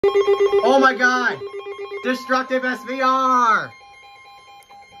Oh my god! Destructive SVR!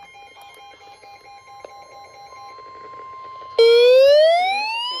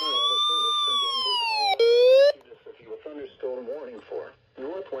 Thunderstorm warning for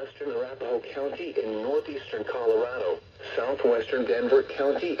northwestern Arapahoe County in northeastern Colorado, southwestern Denver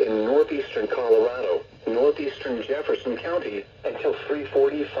County in northeastern Colorado, northeastern Jefferson County until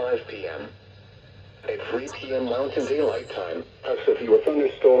 3:45 p.m. At 3 p.m. Mountain Daylight Time, a severe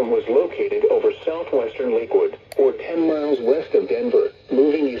thunderstorm was located over southwestern Lakewood, or 10 miles west of Denver,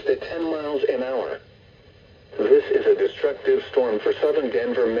 moving east at 10 miles an hour. This is a destructive storm for southern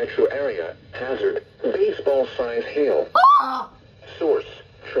Denver metro area. Hazard, baseball-size hail. Source,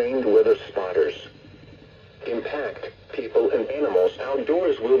 trained weather spotters. Impact, people and animals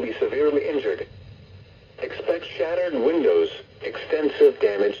outdoors will be severely injured. Expect shattered windows, extensive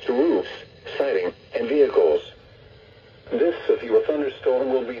damage to roofs, siding, and vehicles. This severe thunderstorm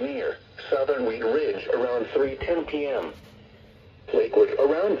will be near southern Wheat Ridge around 3:10 p.m. Lakewood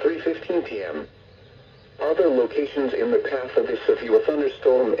around 3:15 p.m. Other locations in the path of this severe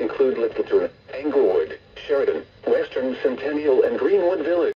thunderstorm include Littleton, Englewood, Sheridan, Western Centennial, and Greenwood Village.